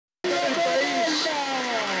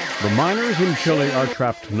The miners in Chile are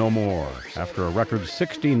trapped no more. After a record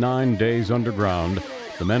 69 days underground,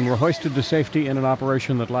 the men were hoisted to safety in an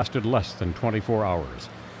operation that lasted less than 24 hours.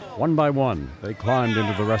 One by one, they climbed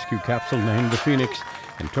into the rescue capsule named the Phoenix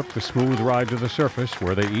and took the smooth ride to the surface,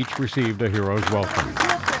 where they each received a hero's welcome.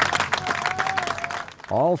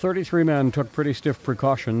 All 33 men took pretty stiff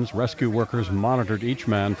precautions. Rescue workers monitored each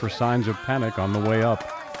man for signs of panic on the way up.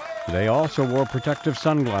 They also wore protective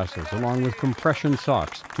sunglasses along with compression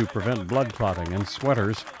socks to prevent blood clotting and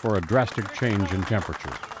sweaters for a drastic change in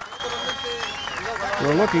temperature.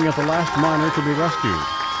 We're looking at the last miner to be rescued.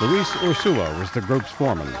 Luis Ursua was the group's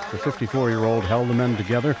foreman. The 54-year-old held the men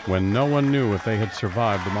together when no one knew if they had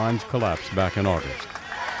survived the mine's collapse back in August.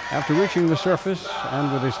 After reaching the surface,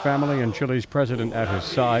 and with his family and Chile's president at his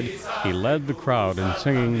side, he led the crowd in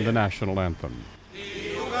singing the national anthem.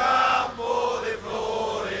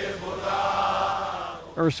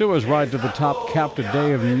 Ursua's ride to the top capped a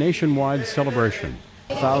day of nationwide celebration.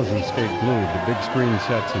 Thousands stayed glued to big screen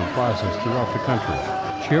sets and plazas throughout the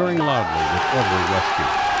country, cheering loudly with every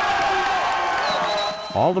rescue.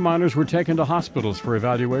 All the miners were taken to hospitals for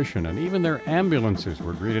evaluation, and even their ambulances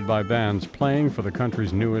were greeted by bands playing for the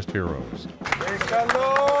country's newest heroes.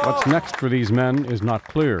 What's next for these men is not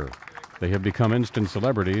clear. They have become instant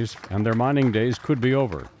celebrities, and their mining days could be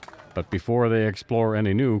over. But before they explore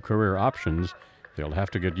any new career options, they'll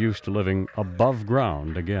have to get used to living above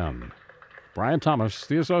ground again. Brian Thomas,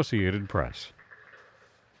 The Associated Press.